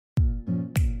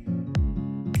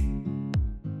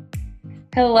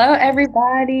Hello,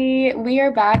 everybody. We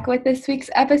are back with this week's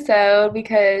episode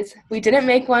because we didn't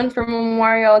make one for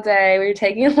Memorial Day. We were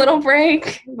taking a little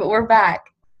break, but we're back.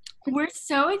 We're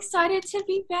so excited to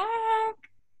be back.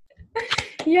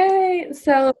 Yay.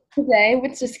 So today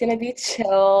it's just going to be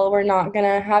chill. We're not going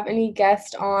to have any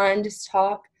guests on, just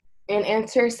talk and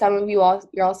answer some of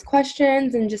y'all's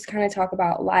questions and just kind of talk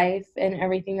about life and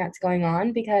everything that's going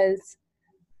on because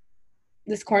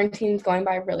this quarantine is going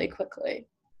by really quickly.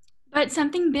 But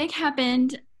something big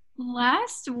happened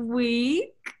last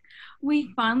week.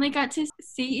 We finally got to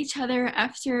see each other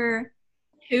after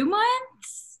 2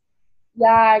 months. Yeah,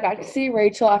 I got to see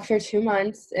Rachel after 2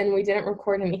 months and we didn't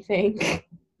record anything.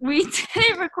 We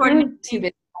didn't We record were anything. too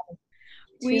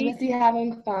busy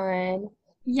having fun.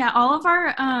 Yeah, all of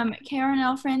our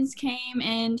KRNL friends came,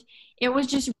 and it was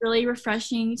just really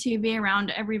refreshing to be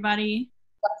around everybody.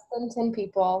 Less than 10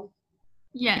 people.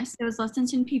 Yes, it was less than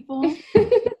 10 people.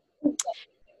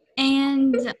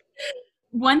 And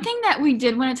one thing that we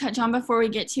did want to touch on before we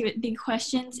get to the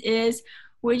questions is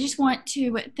we just want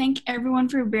to thank everyone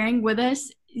for bearing with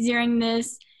us during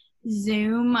this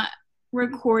Zoom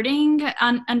recording.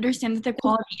 I understand that the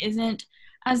quality isn't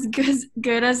as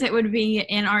good as it would be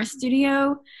in our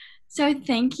studio. So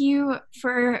thank you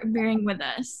for bearing with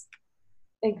us.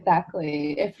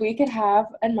 Exactly. If we could have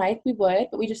a mic, we would,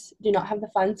 but we just do not have the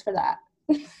funds for that.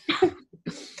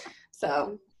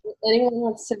 So, if anyone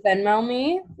wants to Venmo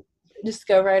me, just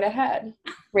go right ahead.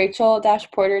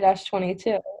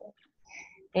 Rachel-Porter-22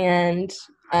 and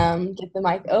get the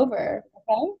mic over,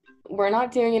 okay? We're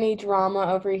not doing any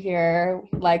drama over here,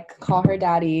 like call her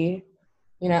daddy.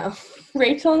 You know,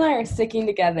 Rachel and I are sticking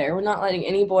together. We're not letting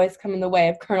any boys come in the way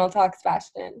of Colonel Talks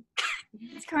Fashion.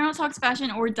 It's Colonel Talks Fashion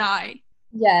or die.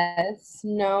 Yes.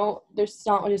 No, there's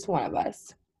not just one of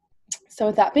us. So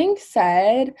with that being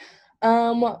said,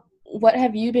 what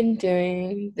have you been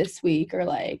doing this week, or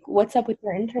like what's up with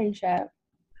your internship?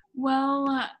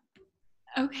 Well,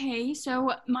 okay,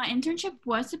 so my internship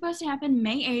was supposed to happen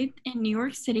May 8th in New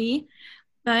York City,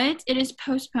 but it is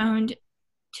postponed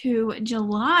to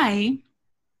July.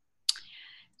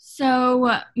 So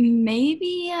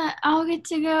maybe I'll get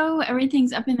to go.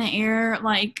 Everything's up in the air,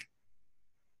 like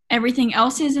everything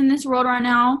else is in this world right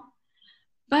now.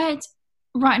 But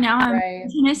right now I'm in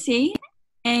Tennessee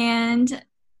and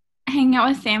hanging out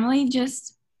with family,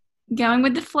 just going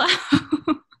with the flow.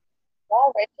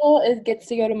 Well, Rachel gets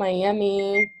to go to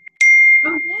Miami.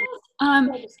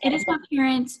 Oh, yes. It is my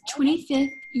parents'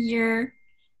 25th year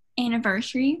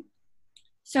anniversary.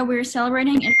 So we're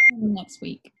celebrating next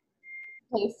week.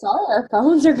 Hey, sorry, our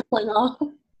phones are going off. They're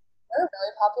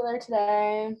really popular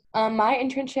today. My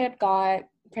internship got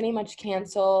pretty much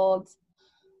canceled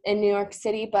in New York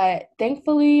City, but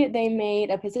thankfully they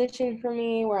made a position for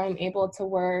me where I'm able to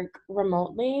work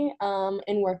remotely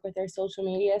and work with their social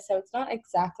media. So it's not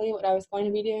exactly what I was going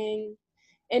to be doing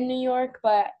in New York,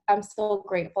 but I'm still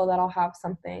grateful that I'll have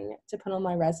something to put on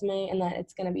my resume and that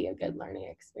it's going to be a good learning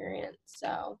experience.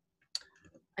 So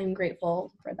I'm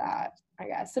grateful for that. I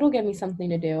guess it'll give me something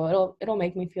to do. It'll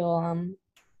make me feel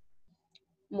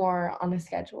more on a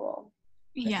schedule.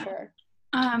 Yeah. Sure.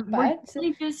 We're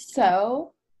really just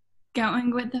so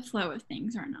going with the flow of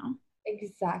things right now.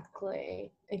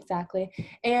 Exactly.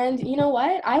 And you know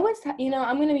what? I'm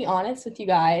going to be honest with you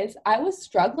guys. I was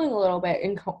struggling a little bit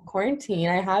in quarantine.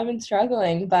 I have been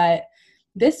struggling, but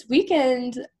this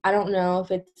weekend, I don't know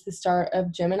if it's the start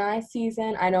of Gemini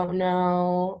season. I don't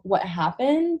know what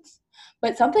happened,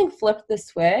 but something flipped the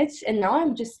switch, and now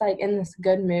I'm just like in this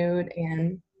good mood,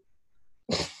 and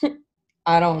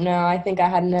I don't know. I think I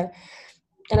had an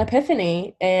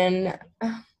epiphany, and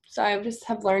so I just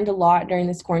have learned a lot during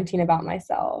this quarantine about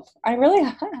myself. I really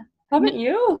have. Haven't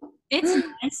you? It's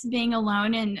nice being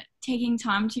alone and taking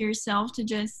time to yourself to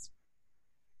just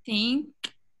think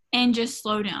and just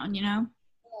slow down, you know?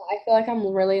 I feel like I'm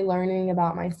really learning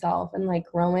about myself and like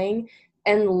growing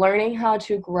and learning how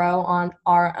to grow on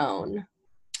our own.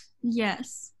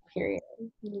 Yes. Period.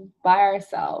 By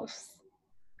ourselves.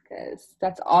 Because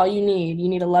that's all you need. You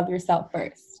need to love yourself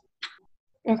first.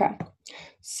 Okay.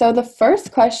 So the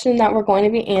first question that we're going to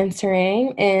be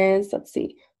answering is, let's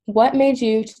see, what made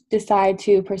you decide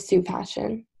to pursue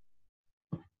fashion?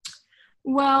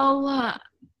 Well,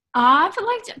 I've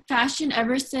liked fashion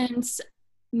ever since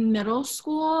middle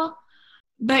school,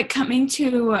 but coming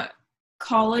to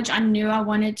college, I knew I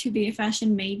wanted to be a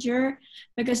fashion major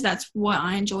because that's what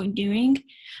I enjoy doing.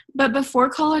 But before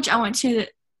college, I went to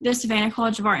the Savannah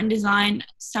College of Art and Design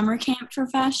summer camp for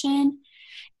fashion.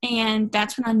 And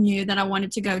that's when I knew that I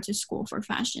wanted to go to school for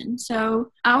fashion.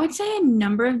 So I would say a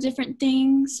number of different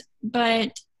things,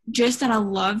 but just that I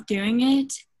love doing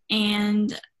it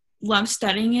and love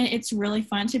studying it. It's really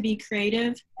fun to be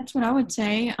creative. That's what I would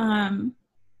say.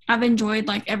 I've enjoyed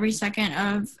like every second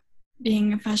of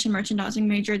being a fashion merchandising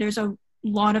major. There's a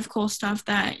lot of cool stuff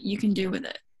that you can do with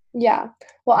it. Yeah.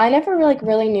 Well, I never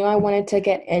really knew I wanted to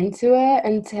get into it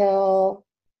until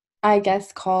I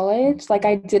guess college. Like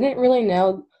I didn't really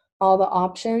know all the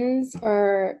options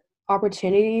or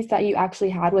opportunities that you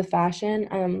actually had with fashion.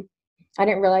 I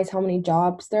didn't realize how many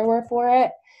jobs there were for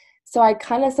it. So I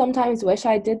kind of sometimes wish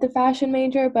I did the fashion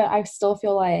major, but I still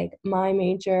feel like my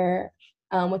major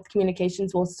with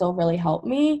communications will still really help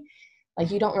me.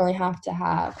 Like you don't really have to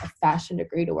have a fashion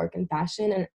degree to work in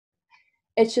fashion. And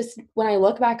it's just when I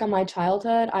look back on my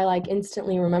childhood, I like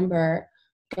instantly remember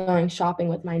going shopping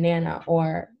with my Nana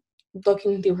or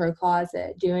looking through her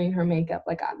closet, doing her makeup.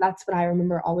 Like that's what I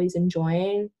remember always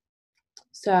enjoying.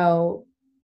 So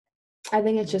I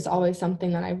think it's just always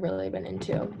something that I've really been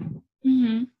into.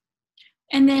 Mm-hmm.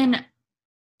 And then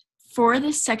for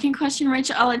the second question,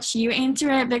 Rachel, I'll let you answer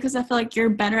it because I feel like you're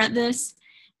better at this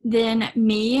than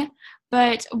me.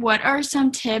 But what are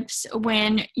some tips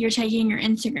when you're taking your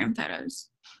Instagram photos?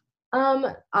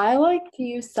 I like to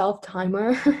use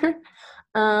self-timer.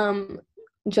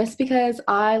 Just because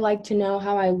I like to know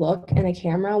how I look in a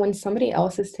camera. When somebody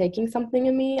else is taking something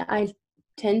of me, I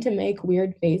tend to make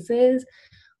weird faces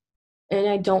and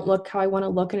I don't look how I want to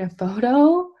look in a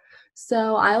photo.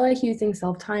 So I like using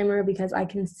self-timer because I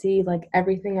can see like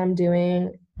everything I'm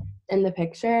doing in the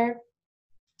picture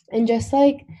and just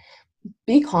like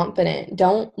be confident.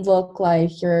 Don't look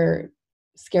like you're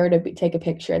scared to take a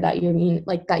picture that you mean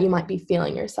like that you might be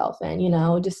feeling yourself in,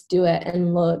 just do it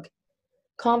and look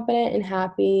confident and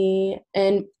happy.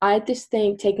 And I just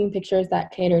think taking pictures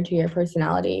that cater to your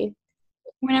personality.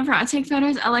 Whenever I take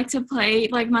photos, I like to play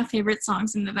like my favorite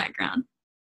songs in the background.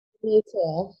 Me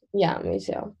too. Yeah, me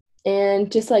too.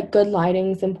 And just like good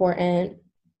lighting's important.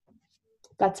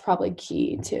 That's probably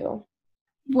key too.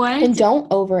 What? And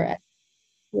don't over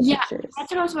the Yeah, pictures.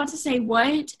 that's what I was about to say.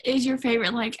 What is your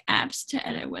favorite like apps to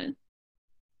edit with?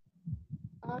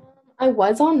 I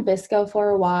was on Visco for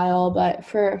a while, but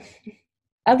for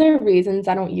other reasons,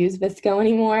 I don't use Visco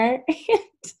anymore.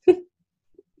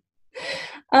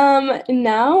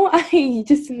 Now I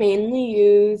just mainly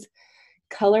use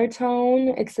Color Tone.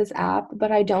 It's this app,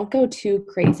 but I don't go too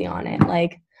crazy on it.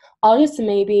 Like, I'll just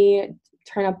maybe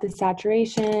turn up the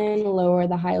saturation, lower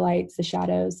the highlights, the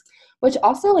shadows, which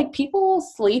also, like, people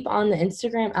sleep on the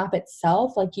Instagram app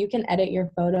itself. Like, you can edit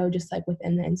your photo just, like,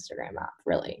 within the Instagram app,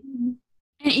 really.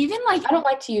 And even like I don't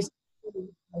like to use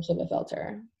much of a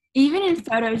filter. even in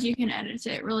photos, you can edit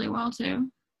it really well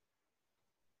too.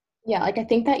 Yeah, like, I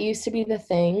think that used to be the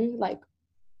thing, like,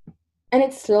 and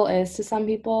it still is to some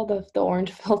people, the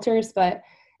orange filters, but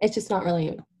it's just not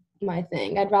really my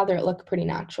thing. I'd rather it look pretty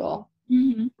natural.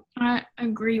 Mm-hmm. I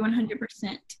agree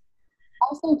 100%.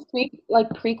 Also,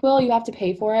 Prequel, you have to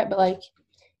pay for it, but like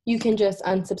you can just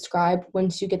unsubscribe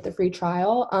once you get the free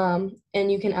trial.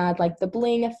 And you can add like the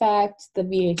bling effect, the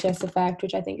VHS effect,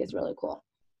 which I think is really cool.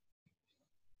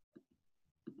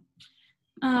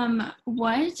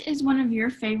 What is one of your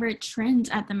favorite trends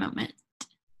at the moment?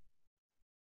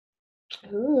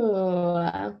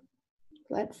 Ooh,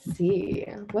 let's see.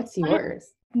 What's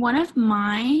yours? One of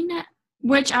mine,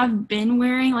 which I've been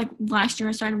wearing, like last year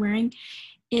I started wearing,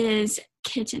 is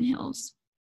kitten heels.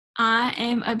 I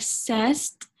am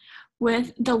obsessed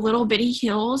with the little bitty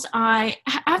heels. I've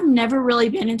never really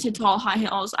been into tall high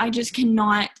heels. I just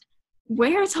cannot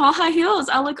wear tall high heels.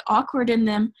 I look awkward in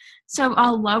them. So I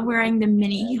love wearing the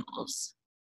mini heels.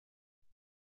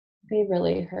 They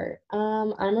really hurt.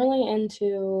 I'm really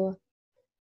into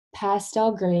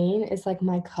pastel green is like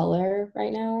my color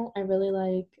right now. I really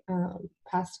like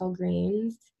pastel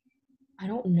greens. I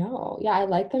don't know. Yeah, I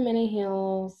like the mini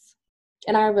heels.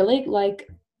 And I really like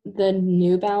the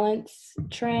New Balance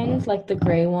trends, like the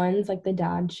gray ones, like the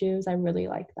dad shoes. I really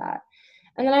like that.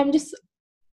 And then I'm just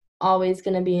always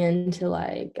going to be into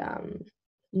like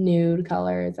nude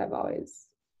colors. I've always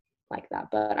liked that.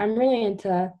 But I'm really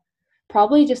into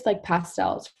probably just like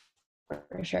pastels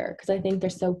for sure because I think they're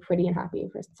so pretty and happy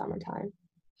for summertime.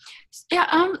 Yeah,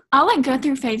 I'll like go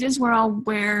through phases where I'll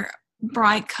wear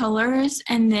bright colors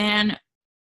and then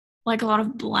like a lot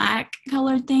of black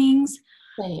colored things.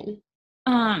 Same.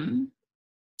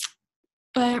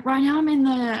 But right now I'm in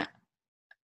the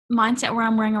mindset where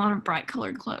I'm wearing a lot of bright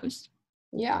colored clothes.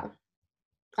 Yeah,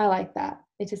 I like that.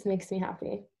 It just makes me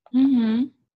happy. Mm-hmm.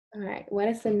 All right, what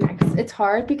is the next? It's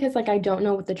hard because like I don't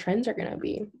know what the trends are gonna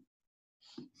be.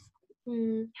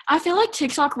 I feel like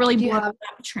TikTok really Do you blows have-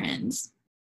 up trends.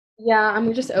 Yeah,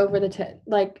 I'm just over the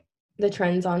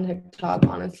trends on TikTok,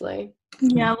 honestly.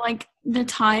 Yeah, like the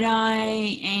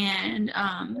tie-dye and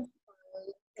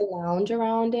The lounge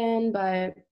around in, but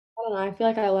I don't know. I feel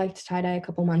like I liked tie-dye a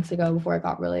couple months ago before it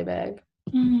got really big.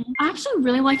 I actually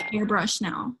really like airbrush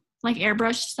now, like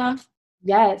airbrush stuff.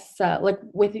 Yes, like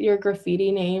with your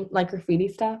graffiti name, like graffiti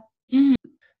stuff. Mhm.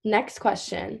 Next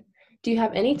question. Do you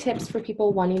have any tips for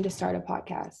people wanting to start a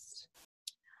podcast?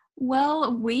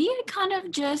 Well, we kind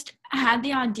of just had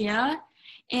the idea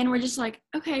and we're just like,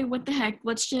 okay, what the heck?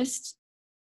 Let's just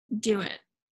do it.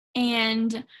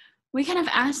 And we kind of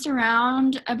asked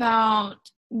around about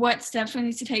what steps we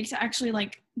need to take to actually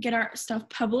like get our stuff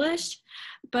published.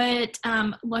 But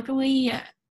luckily,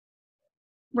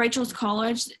 Rachel's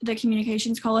college, the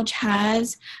communications college,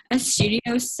 has a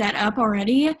studio set up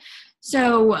already.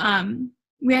 So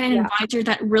we had an advisor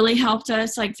that really helped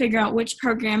us like figure out which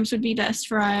programs would be best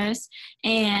for us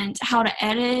and how to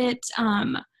edit.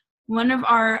 One of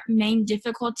our main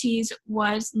difficulties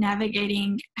was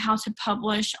navigating how to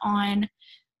publish on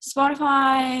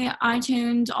Spotify,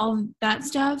 iTunes, all of that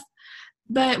stuff.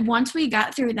 But once we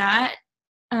got through that,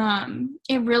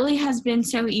 it really has been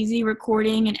so easy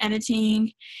recording and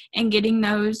editing and getting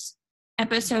those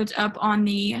episodes up on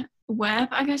the web,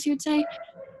 I guess you would say.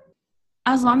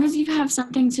 As long as you have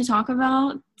something to talk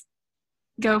about,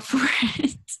 go for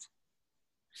it.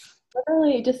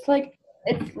 Literally, just like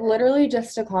it's literally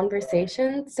just a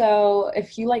conversation. So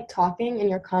if you like talking and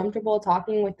you're comfortable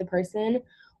talking with the person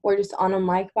or just on a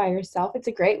mic by yourself, it's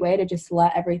a great way to just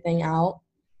let everything out.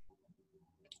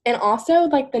 And also,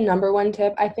 like the number one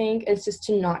tip, I think, is just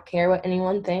to not care what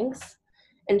anyone thinks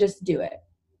and just do it.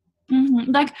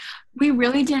 Like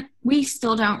we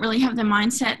still don't really have the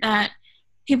mindset that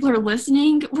people are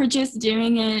listening. We're just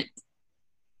doing it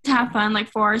to have fun, like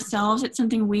for ourselves. It's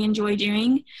something we enjoy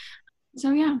doing.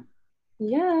 So yeah.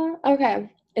 Yeah.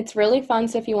 Okay. It's really fun.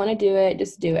 So if you want to do it,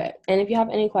 just do it. And if you have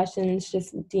any questions,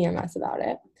 just DM us about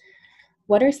it.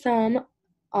 What are some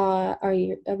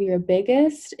of your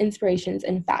biggest inspirations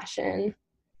in fashion?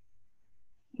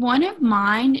 One of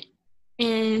mine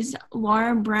is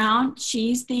Laura Brown.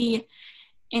 She's the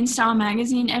InStyle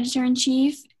magazine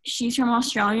editor-in-chief. She's from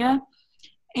Australia.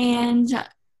 And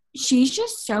she's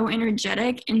just so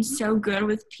energetic and so good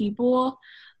with people.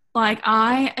 Like,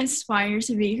 I aspire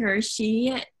to be her.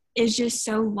 She is just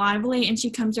so lively and she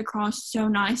comes across so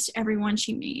nice to everyone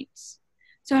she meets.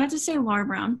 So I'd have to say Laura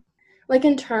Brown. Like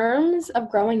in terms of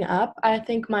growing up, I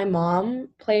think my mom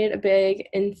played a big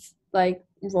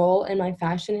role in my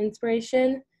fashion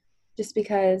inspiration just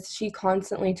because she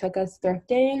constantly took us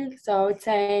thrifting. So I would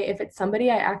say if it's somebody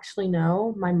I actually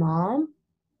know, my mom.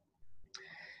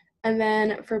 And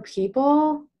then for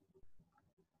people,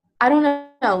 I don't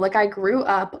know, like I grew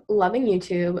up loving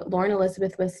YouTube. Lauren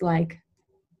Elizabeth was like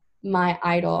my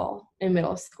idol in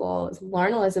middle school. It was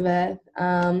Lauren Elizabeth.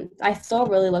 I still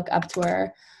really look up to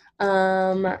her.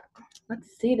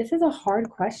 Let's see, this is a hard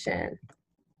question.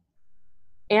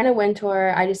 Anna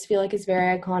Wintour, I just feel like is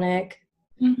very iconic.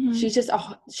 Mm-hmm.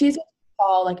 She's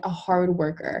all like a hard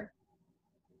worker.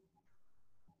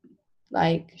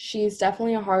 Like she's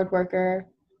definitely a hard worker.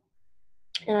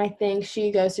 And I think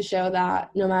she goes to show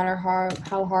that no matter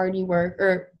how hard you work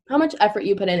or how much effort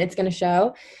you put in, it's going to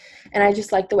show. And I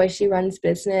just like the way she runs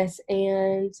business.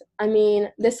 And I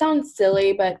mean, this sounds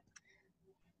silly, but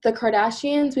the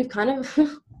Kardashians, we've kind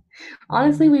of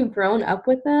honestly, we've grown up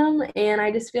with them. And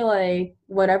I just feel like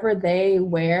whatever they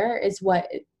wear is what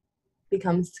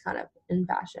becomes kind of in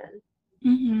fashion.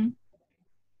 Mm-hmm.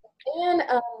 And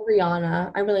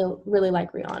Rihanna. I really, really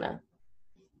like Rihanna.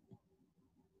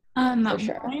 For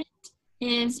sure. What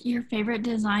is your favorite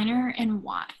designer and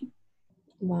why?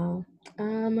 Wow.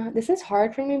 This is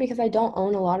hard for me because I don't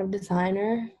own a lot of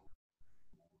designer.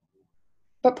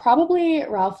 But probably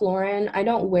Ralph Lauren. I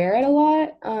don't wear it a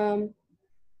lot,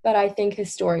 but I think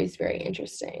his story is very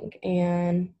interesting.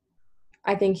 And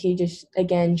I think he just,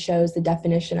 again, shows the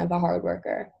definition of a hard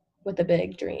worker with a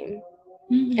big dream.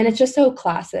 Mm-hmm. And it's just so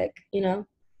classic, you know?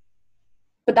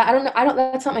 But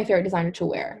that's not my favorite designer to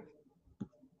wear.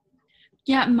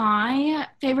 Yeah, my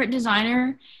favorite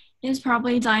designer is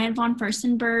probably Diane von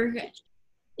Furstenberg.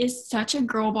 Is such a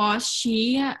girl boss.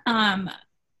 She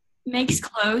makes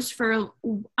clothes for,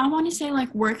 I want to say,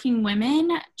 like working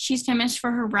women. She's famous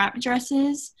for her wrap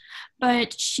dresses,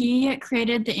 but she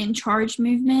created the In Charge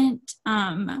movement,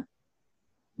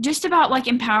 just about like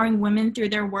empowering women through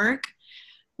their work,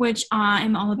 which I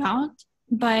am all about.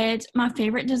 But my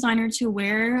favorite designer to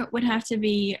wear would have to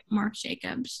be Marc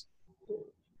Jacobs.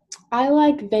 I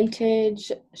like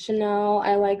vintage Chanel.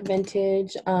 I like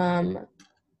vintage.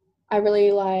 I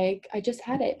really like. I just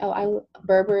had it.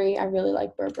 Burberry. I really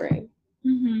like Burberry.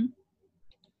 Mm-hmm.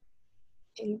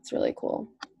 It's really cool.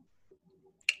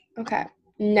 Okay,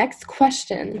 next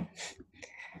question.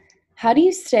 How do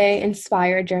you stay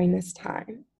inspired during this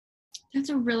time? That's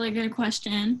a really good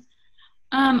question.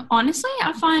 Honestly,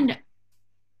 I find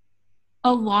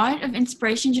a lot of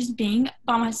inspiration just being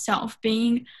by myself,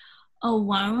 being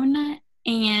alone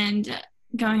and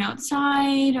going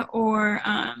outside, or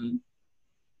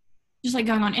just like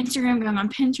going on Instagram, going on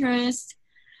Pinterest.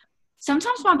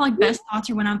 Sometimes my like best thoughts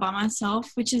are when I'm by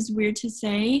myself, which is weird to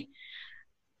say.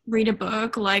 Read a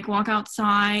book, like walk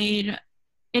outside.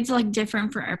 It's like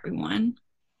different for everyone.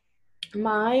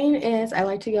 Mine is I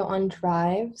like to go on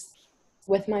drives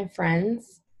with my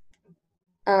friends.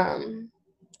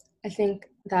 I think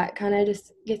that kind of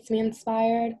just gets me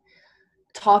inspired.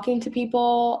 Talking to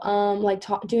people,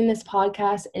 doing this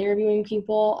podcast, interviewing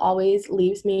people always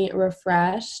leaves me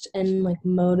refreshed and like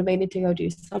motivated to go do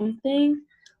something.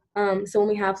 So when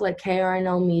we have like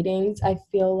KRNL meetings, I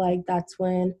feel like that's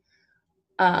when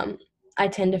I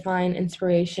tend to find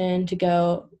inspiration to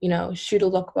go, shoot a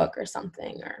lookbook or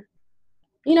something, or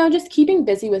just keeping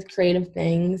busy with creative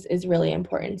things is really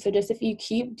important. So just if you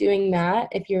keep doing that,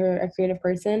 if you're a creative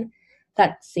person,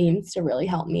 that seems to really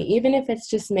help me. Even if it's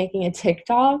just making a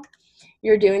TikTok,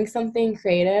 you're doing something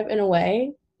creative in a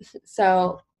way.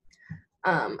 So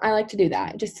I like to do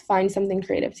that. Just find something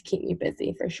creative to keep me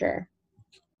busy for sure.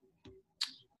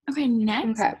 Okay,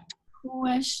 next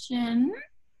question.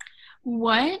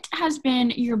 What has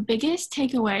been your biggest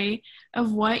takeaway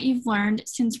of what you've learned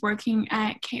since working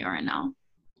at KRNL?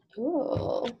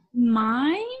 Ooh.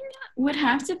 Mine would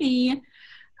have to be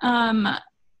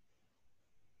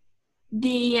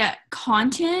the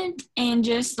content and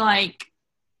just like,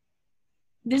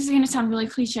 this is going to sound really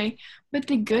cliche, but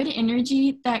the good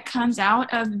energy that comes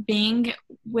out of being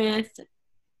with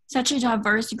such a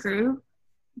diverse group,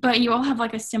 but you all have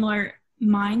like a similar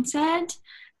mindset.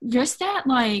 Just that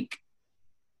like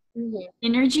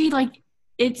energy, like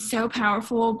it's so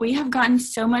powerful. We have gotten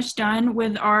so much done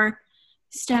with our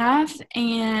staff,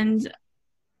 and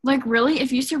like really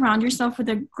if you surround yourself with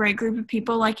a great group of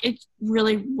people, like it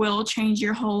really will change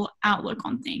your whole outlook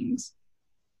on things.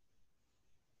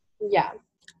 Yeah,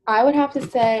 I would have to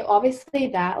say obviously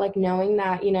that like knowing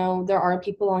that there are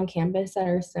people on campus that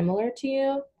are similar to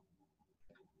you,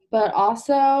 but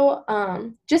also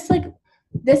just like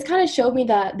this kind of showed me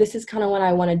that this is kind of what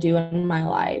I want to do in my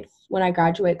life. When I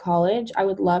graduate college, I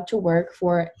would love to work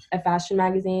for a fashion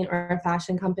magazine or a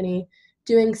fashion company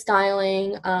doing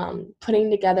styling, putting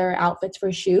together outfits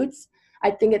for shoots.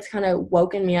 I think it's kind of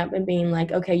woken me up and being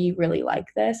like, okay, you really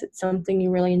like this. It's something you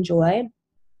really enjoy.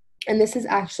 And this is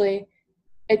actually,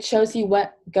 it shows you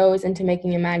what goes into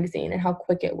making a magazine and how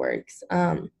quick it works.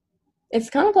 It's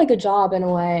kind of like a job in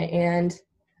a way. And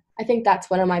I think that's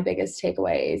one of my biggest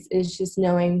takeaways is just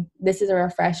knowing this is a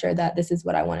refresher that this is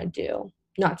what I want to do,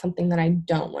 not something that I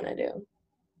don't want to do.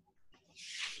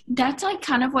 That's like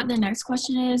kind of what the next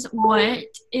question is. What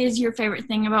is your favorite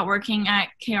thing about working at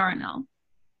KRNL?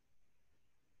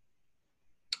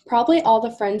 Probably all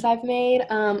the friends I've made.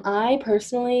 I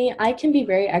can be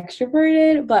very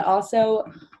extroverted, but also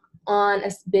on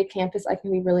a big campus, I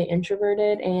can be really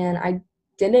introverted. And I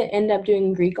didn't end up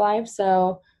doing Greek life,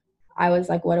 so I was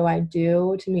like, what do I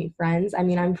do to meet friends? I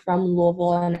mean, I'm from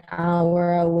Louisville, an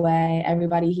hour away.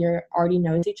 Everybody here already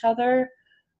knows each other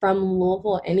from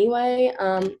Louisville anyway.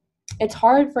 It's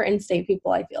hard for in-state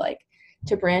people, I feel like,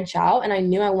 to branch out. And I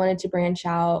knew I wanted to branch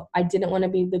out. I didn't want to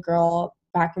be the girl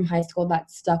back from high school that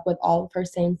stuck with all of her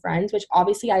same friends, which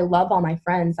obviously I love all my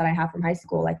friends that I have from high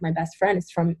school. Like my best friend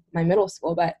is from my middle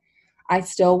school, but I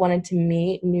still wanted to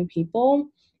meet new people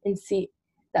and see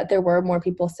that there were more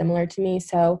people similar to me.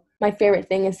 So my favorite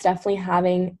thing is definitely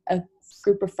having a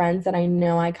group of friends that I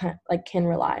know I can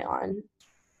rely on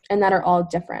and that are all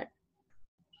different.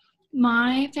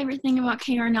 My favorite thing about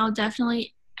KRNL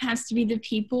definitely has to be the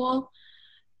people.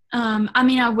 I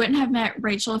mean, I wouldn't have met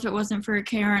Rachel if it wasn't for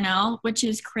KRNL, which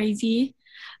is crazy.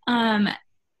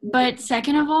 But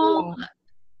second of all,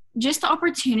 just the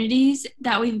opportunities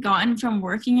that we've gotten from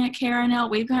working at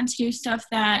KRNL, we've gotten to do stuff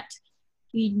that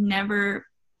we never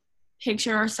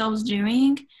picture ourselves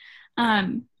doing.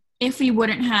 If we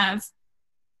wouldn't have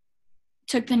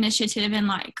took the initiative and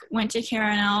like went to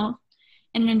KRNL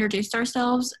and introduced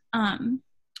ourselves. But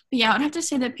yeah, I would have to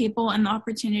say the people and the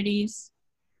opportunities.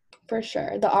 For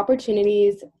sure. The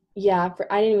opportunities, I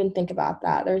didn't even think about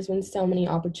that. There's been so many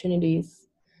opportunities.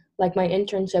 Like my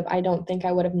internship, I don't think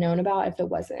I would have known about if it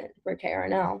wasn't for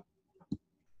KRNL.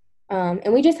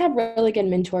 And we just have really good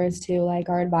mentors too. Like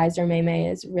our advisor, May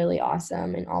is really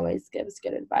awesome and always gives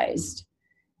good advice.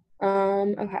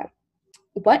 Okay.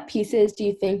 What pieces do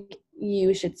you think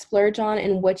you should splurge on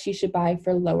and what you should buy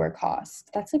for lower cost?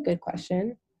 That's a good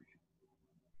question.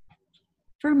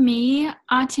 For me,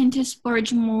 I tend to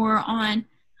splurge more on,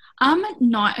 I'm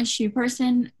not a shoe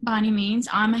person by any means.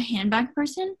 I'm a handbag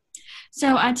person.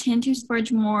 So I tend to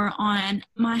splurge more on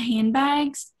my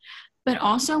handbags. But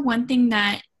also one thing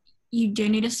that you do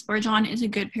need to splurge on is a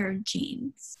good pair of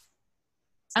jeans.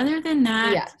 Other than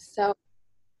that, Yeah, so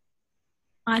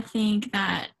I think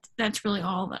that that's really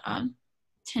all that I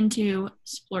tend to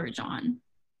splurge on.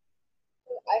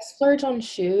 I splurge on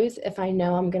shoes if I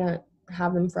know I'm going to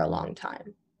have them for a long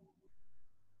time.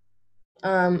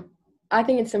 I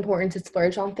think it's important to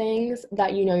splurge on things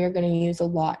that you know you're going to use a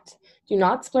lot. Do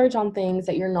not splurge on things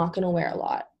that you're not going to wear a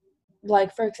lot.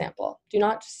 Like, for example, do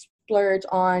not splurge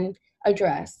on a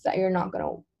dress that you're not going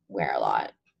to wear a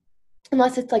lot.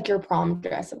 Unless it's like your prom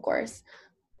dress, of course,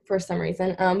 for some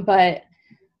reason. But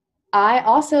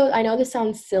I know this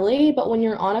sounds silly, but when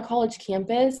you're on a college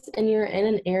campus and you're in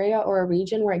an area or a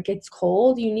region where it gets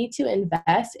cold, you need to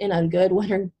invest in a good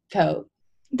winter coat.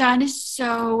 That is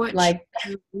so Like,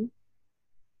 true.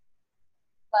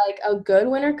 like a good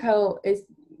winter coat is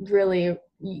really,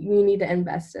 you need to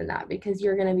invest in that because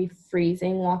you're going to be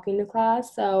freezing walking to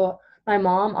class. So my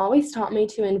mom always taught me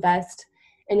to invest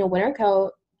in a winter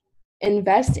coat,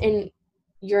 invest in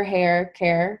your hair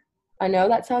care. I know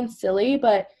that sounds silly,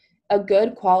 but a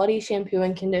good quality shampoo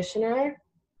and conditioner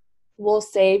will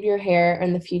save your hair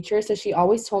in the future. So she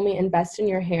always told me invest in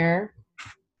your hair,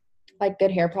 like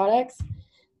good hair products.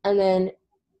 And then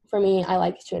for me, I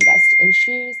like to invest in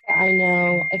shoes that I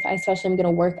know if I, especially I'm going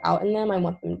to work out in them, I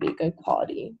want them to be good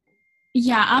quality.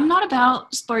 Yeah, I'm not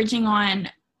about splurging on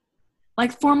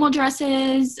like formal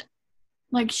dresses,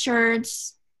 like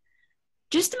shirts,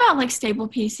 just about like staple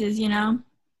pieces, you know?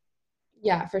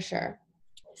 Yeah, for sure.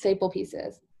 Staple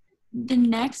pieces. The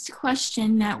next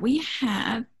question that we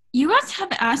have, you guys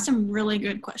have asked some really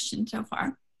good questions so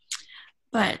far,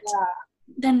 but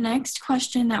the next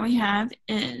question that we have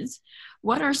is,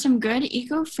 what are some good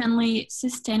eco-friendly,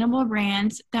 sustainable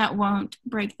brands that won't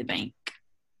break the bank?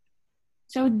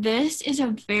 So this is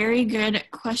a very good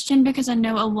question because I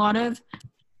know a lot of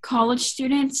college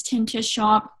students tend to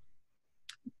shop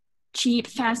cheap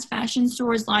fast fashion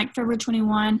stores like Forever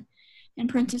 21 and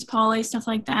Princess Polly, stuff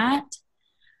like that.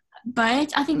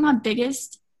 But I think my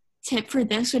biggest tip for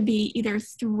this would be either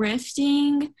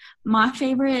thrifting, my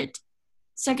favorite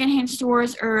secondhand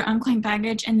stores, or Unclaimed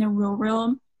Baggage and The Real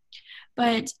Real.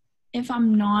 But if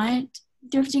I'm not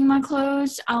thrifting my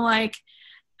clothes, I like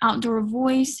Outdoor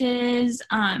Voices,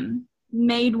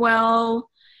 Madewell,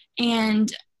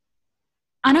 and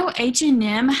I know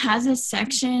H&M has a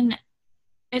section,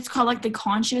 it's called like the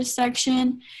conscious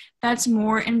section, that's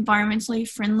more environmentally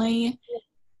friendly.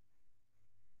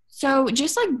 So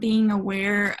just like being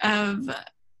aware of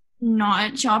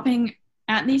not shopping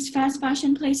at these fast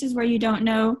fashion places where you don't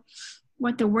know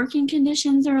what the working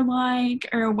conditions are like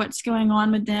or what's going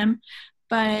on with them.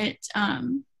 But I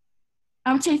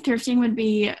would say thrifting would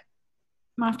be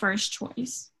my first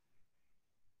choice.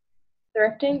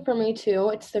 Thrifting for me too.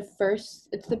 It's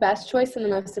the best choice and the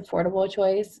most affordable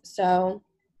choice. So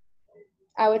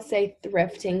I would say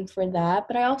thrifting for that.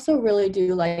 But I also really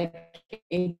do like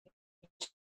H&M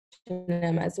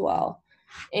as well.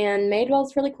 And Madewell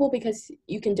is really cool because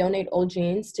you can donate old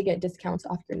jeans to get discounts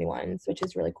off your new ones, which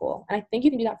is really cool. And I think you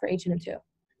can do that for H&M too.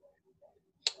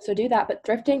 So do that, but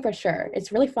thrifting for sure.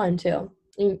 It's really fun too.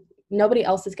 Nobody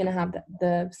else is going to have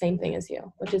the same thing as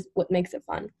you, which is what makes it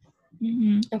fun.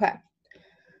 Mm-hmm. Okay.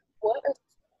 What are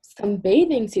some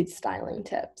bathing suit styling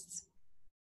tips?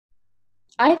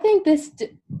 I think this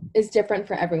is different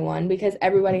for everyone because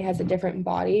everybody has a different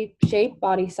body shape,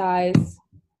 body size.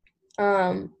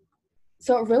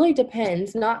 So it really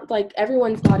depends. Not like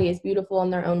everyone's body is beautiful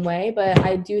in their own way, but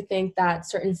I do think that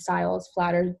certain styles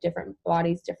flatter different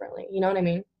bodies differently. You know what I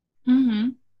mean? Mm-hmm.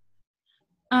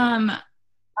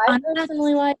 I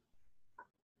personally like.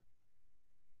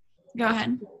 Go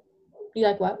ahead. You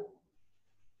like what?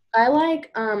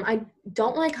 I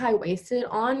don't like high-waisted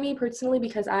on me personally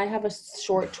because I have a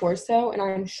short torso and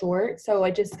I'm short, so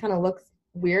it just kind of looks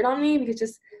weird on me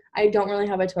because I don't really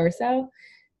have a torso.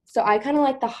 So I kind of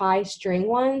like the high string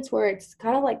ones where it's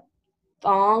kind of like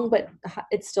thong, but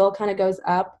it still kind of goes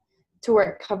up to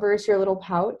where it covers your little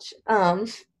pouch. And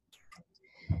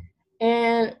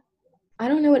I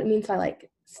don't know what it means by like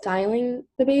styling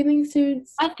the bathing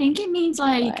suits. I think it means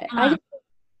like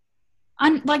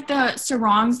like the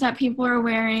sarongs that people are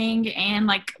wearing and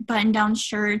like button-down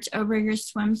shirts over your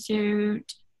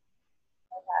swimsuit.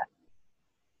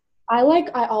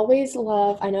 I always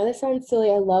love, I know this sounds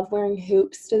silly, I love wearing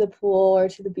hoops to the pool or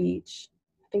to the beach.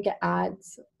 think it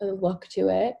adds a look to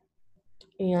it.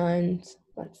 And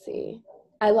let's see.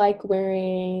 I like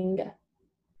wearing,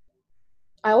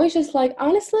 I always just like,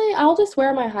 honestly, I'll just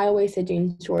wear my high-waisted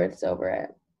jeans shorts over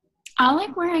it. I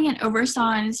like wearing an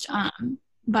oversized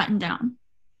button down.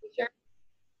 Sure.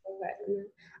 Okay.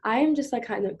 I am just like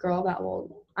kind of girl that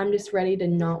I'm just ready to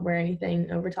not wear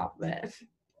anything over top of it.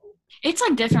 It's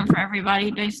like different for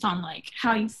everybody based on like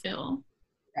how you feel.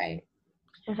 Right.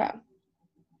 Okay.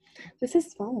 This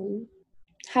is fun.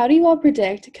 How do you all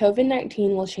predict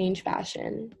COVID-19 will change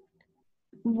fashion?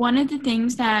 One of the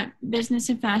things that Business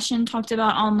of Fashion talked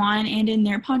about online and in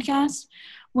their podcast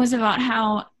was about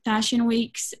how fashion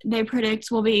weeks they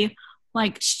predict will be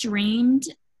like streamed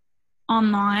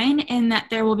online and that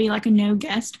there will be like a no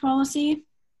guest policy.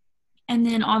 And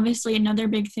then obviously another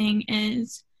big thing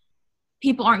is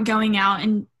people aren't going out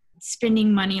and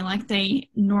spending money like they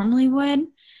normally would.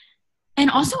 And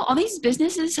also all these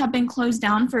businesses have been closed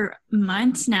down for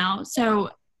months now. So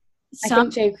I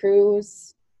think J.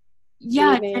 Crew's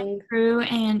J. Crew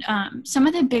and some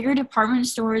of the bigger department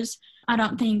stores I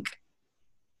don't think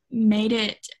made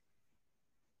it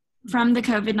from the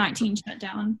COVID-19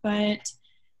 shutdown, but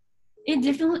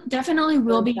it definitely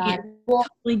will be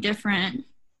totally different.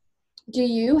 Do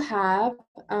you have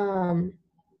a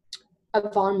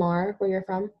Von Maur where you're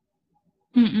from?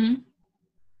 Mm-mm.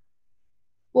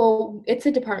 Well, it's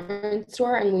a department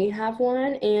store, and we have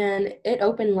one, and it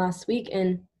opened last week,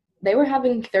 and they were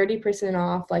having 30%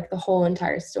 off, like, the whole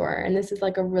entire store, and this is,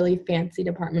 like, a really fancy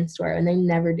department store, and they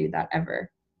never do that ever.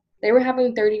 They were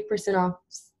having 30% off,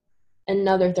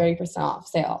 another 30% off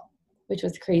sale, which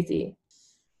was crazy.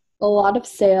 A lot of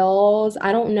sales,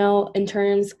 I don't know, in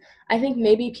terms, I think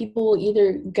maybe people will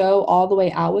either go all the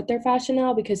way out with their fashion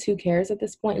now because who cares at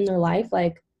this point in their life,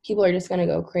 like, people are just going to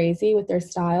go crazy with their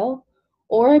style.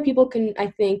 Or people can, I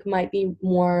think, might be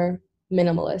more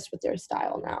minimalist with their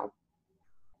style now.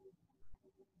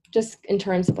 Just in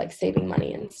terms of, like, saving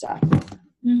money and stuff.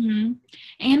 Mm-hmm.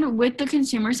 And with the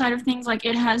consumer side of things, like,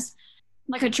 it has,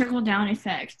 like, a trickle-down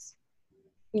effect.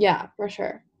 Yeah, for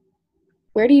sure.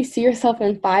 Where do you see yourself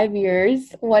in 5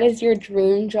 years? What is your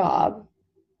dream job?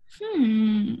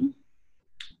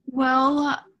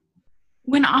 Well,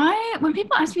 when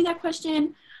people ask me that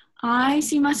question, I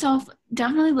see myself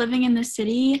definitely living in the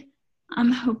city.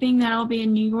 I'm hoping that I'll be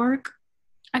in New York.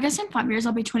 I guess in 5 years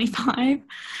I'll be 25.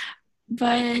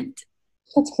 But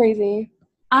that's crazy.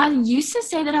 I used to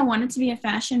say that I wanted to be a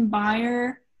fashion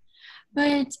buyer,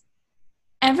 but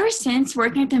ever since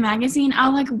working at the magazine, I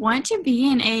like want to be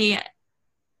in a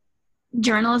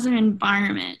journalism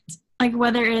environment. Like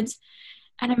whether it's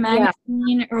at a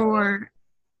magazine or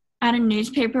at a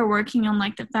newspaper working on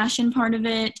like the fashion part of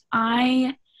it.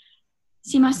 I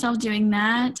see myself doing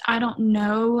that. I don't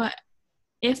know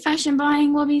if fashion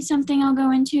buying will be something I'll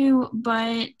go into,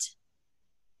 but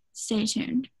stay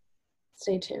tuned.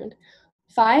 Stay tuned.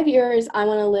 5 years, I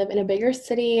want to live in a bigger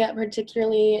city,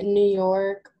 particularly New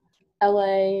York,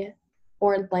 LA,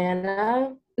 or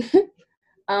Atlanta.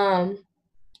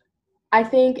 I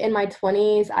think in my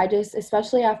 20s,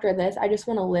 especially after this, I just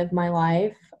want to live my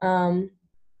life.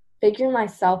 Figure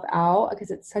myself out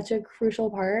because it's such a crucial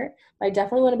part. But I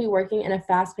definitely want to be working in a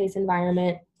fast-paced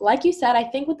environment. Like you said, I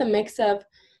think with a mix of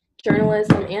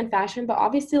journalism and fashion, but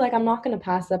obviously, like, I'm not going to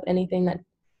pass up anything that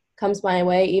comes my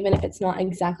way, even if it's not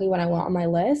exactly what I want on my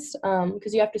list,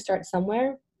 because you have to start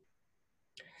somewhere.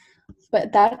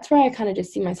 But that's where I kind of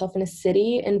just see myself in a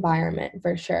city environment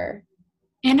for sure.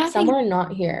 And I somewhere think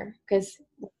not here, because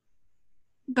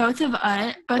both of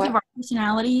our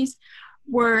personalities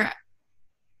were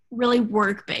really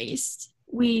work-based.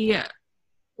 We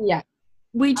tend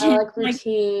like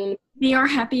routine. Be our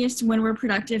happiest when we're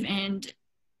productive and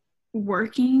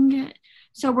working.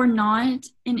 So we're not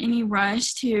in any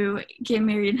rush to get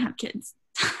married and have kids.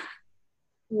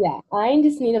 Yeah, I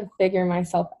just need to figure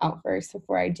myself out first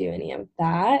before I do any of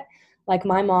that. Like,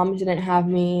 my mom didn't have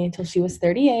me until she was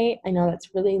 38. I know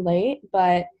that's really late,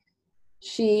 but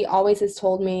she always has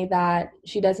told me that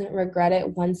she doesn't regret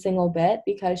it one single bit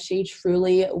because she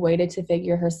truly waited to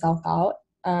figure herself out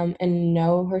and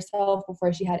know herself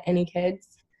before she had any kids.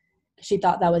 She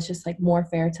thought that was just, like, more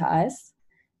fair to us.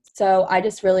 So I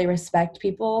just really respect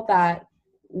people that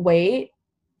wait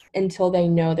until they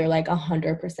know they're, like,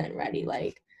 100% ready.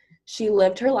 Like, she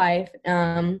lived her life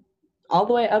all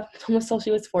the way up almost till she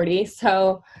was 40.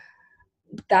 So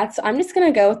I'm just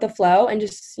going to go with the flow and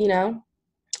just,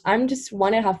 I'm just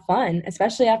want to have fun,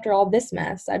 especially after all this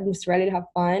mess. I'm just ready to have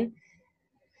fun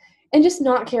and just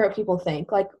not care what people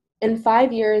think. Like, in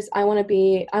 5 years, I want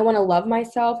to love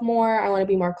myself more. I want to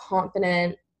be more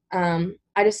confident.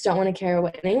 I just don't want to care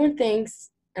what anyone thinks.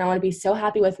 and I want to be so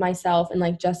happy with myself and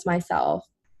like just myself.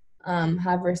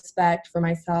 Have respect for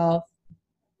myself.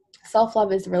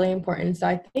 Self-love is really important. So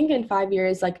I think in 5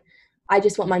 years, like, I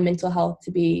just want my mental health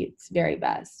to be its very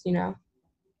best, you know?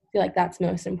 I feel like that's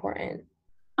most important.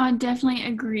 I definitely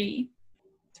agree.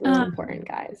 It's really important,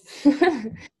 guys.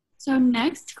 So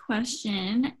next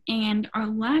question, and our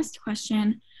last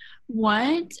question,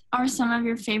 what are some of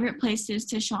your favorite places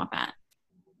to shop at?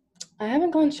 I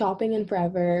haven't gone shopping in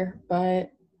forever,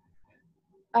 but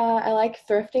I like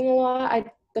thrifting a lot.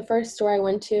 The first store I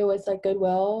went to was like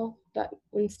Goodwill, that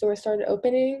when stores started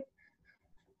opening.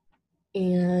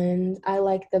 And I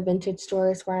like the vintage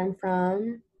stores where I'm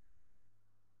from.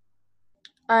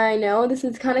 I know this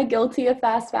is kind of guilty of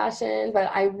fast fashion, but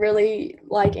I really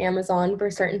like Amazon for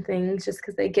certain things just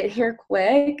because they get here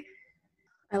quick.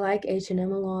 I like H&M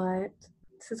a lot.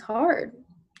 This is hard.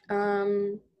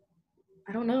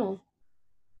 I don't know.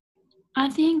 I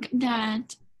think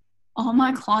that all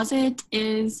my closet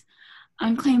is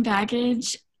Unclaimed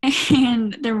Baggage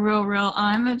and The RealReal.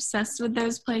 I'm obsessed with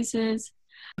those places.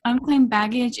 Unclaimed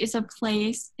Baggage is a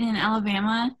place in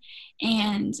Alabama,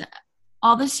 and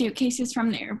all the suitcases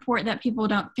from the airport that people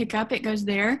don't pick up, it goes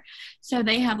there. So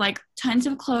they have like tons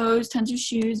of clothes, tons of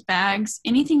shoes, bags,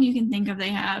 anything you can think of they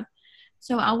have.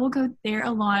 So I will go there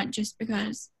a lot just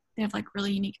because they have like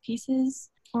really unique pieces.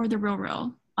 Or The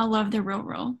RealReal. I love The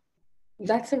RealReal.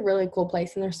 That's a really cool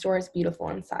place, and their store is beautiful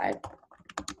inside.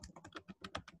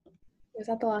 Is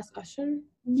that the last question?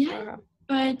 Yeah.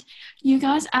 But you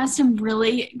guys asked some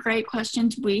really great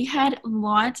questions. We had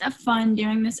lots of fun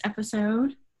doing this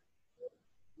episode.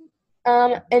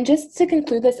 And just to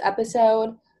conclude this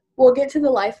episode, we'll get to the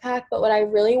life hack, but what I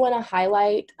really want to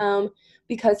highlight,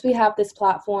 because we have this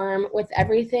platform with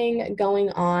everything going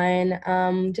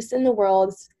on just in the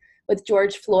world with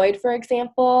George Floyd, for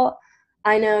example,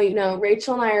 I know, you know,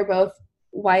 Rachel and I are both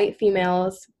white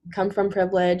females, come from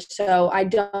privilege, so I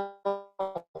don't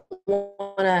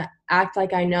want to act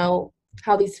like I know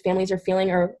how these families are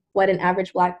feeling or what an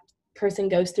average Black person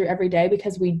goes through every day,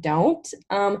 because we don't.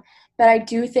 But I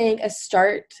do think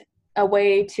a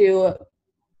way to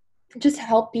just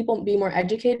help people be more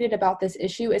educated about this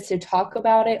issue is to talk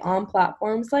about it on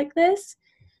platforms like this.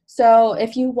 So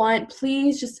if you want,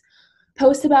 please just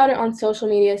post about it on social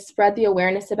media, spread the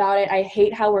awareness about it. I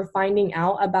hate how we're finding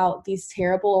out about these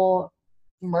terrible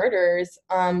murders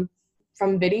from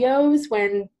videos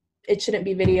when it shouldn't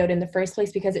be videoed in the first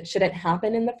place, because it shouldn't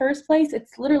happen in the first place.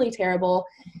 It's literally terrible.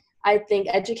 I think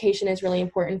education is really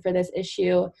important for this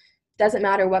issue. Doesn't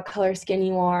matter what color skin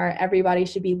you are. Everybody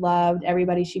should be loved.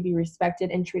 Everybody should be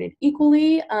respected and treated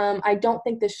equally. I don't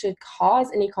think this should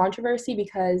cause any controversy,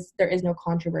 because there is no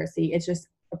controversy. It's just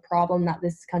a problem that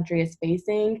this country is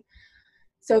facing.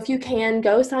 So if you can,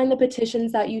 go sign the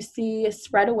petitions that you see,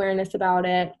 spread awareness about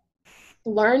it,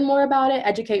 learn more about it,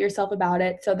 educate yourself about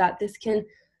it, so that this can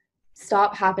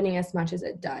stop happening as much as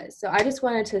it does. So I just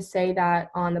wanted to say that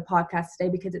on the podcast today,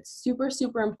 because it's super,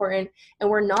 super important, and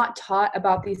we're not taught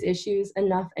about these issues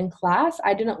enough in class.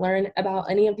 I didn't learn about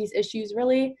any of these issues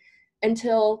really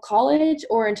until college,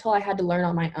 or until I had to learn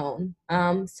on my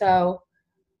own. So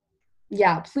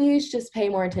yeah, please just pay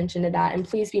more attention to that, and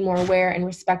please be more aware and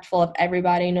respectful of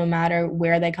everybody, no matter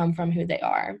where they come from, who they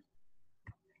are.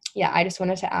 Yeah, I just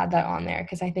wanted to add that on there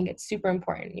because I think it's super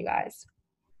important, you guys.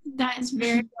 That is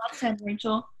very well said,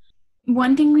 Rachel.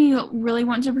 One thing we really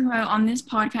want to promote on this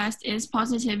podcast is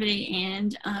positivity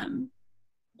and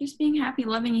just being happy,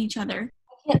 loving each other.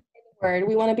 I can't say the word.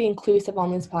 We want to be inclusive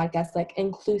on this podcast, like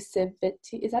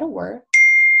inclusivity. Is that a word?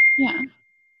 Yeah.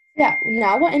 Yeah,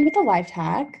 now we'll end with a life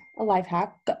hack. A life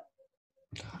hack. Go.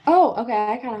 Oh,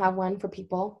 okay, I kind of have one for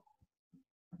people.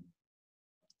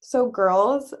 So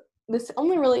girls, this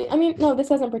only really, no, this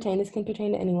doesn't pertain. This can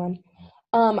pertain to anyone.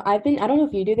 I don't know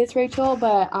if you do this, Rachel,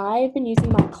 but I've been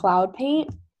using my cloud paint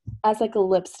as like a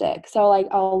lipstick. So like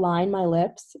I'll line my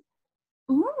lips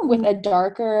with a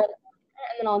darker,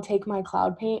 and then I'll take my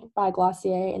cloud paint by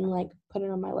Glossier and like put it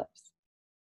on my lips.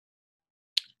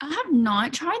 I have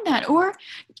not tried that. Or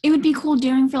it would be cool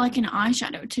doing for like an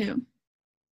eyeshadow too.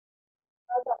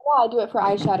 Yeah, I do it for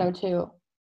eyeshadow too.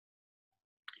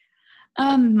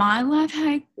 My life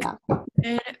hack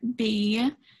would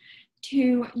be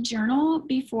to journal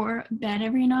before bed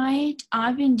every night.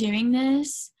 I've been doing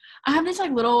this. I have this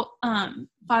like little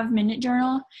 5-minute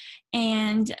journal,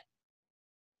 and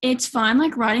it's fun,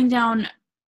 like writing down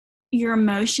your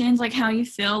emotions, like how you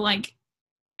feel like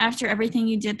after everything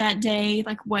you did that day,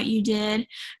 like what you did,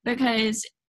 because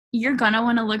you're gonna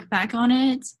want to look back on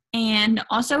it. And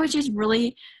also it's just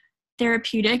really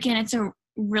therapeutic, and it's a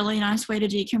really nice way to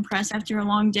decompress after a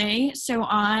long day. So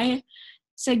I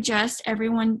suggest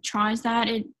everyone tries that.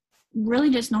 It really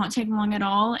does not take long at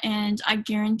all, and I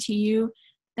guarantee you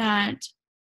that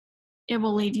it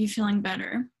will leave you feeling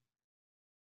better.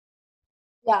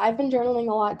 Yeah, I've been journaling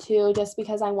a lot too, just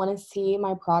because I want to see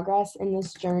my progress in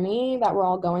this journey that we're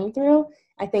all going through.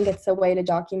 I think it's a way to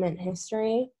document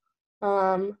history.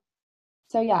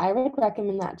 So yeah, I would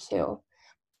recommend that too.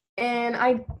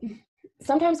 And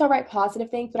sometimes I'll write positive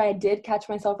things, but I did catch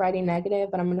myself writing negative,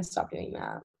 but I'm gonna stop doing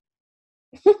that.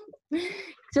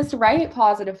 Just write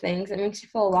positive things. It makes you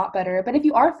feel a lot better. But if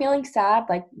you are feeling sad,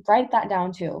 like write that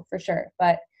down too, for sure.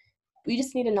 But we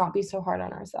just need to not be so hard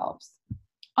on ourselves.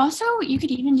 Also, you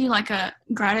could even do like a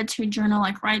gratitude journal,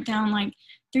 like write down like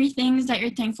 3 things that you're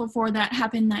thankful for that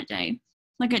happened that day.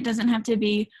 Like it doesn't have to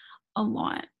be a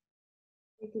lot.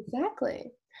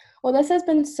 Exactly. Well, this has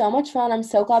been so much fun. I'm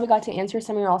so glad we got to answer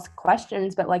some of y'all's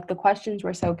questions, but like the questions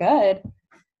were so good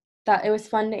that it was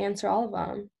fun to answer all of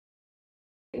them.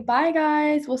 Bye,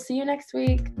 guys. We'll see you next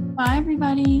week. Bye,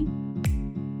 everybody.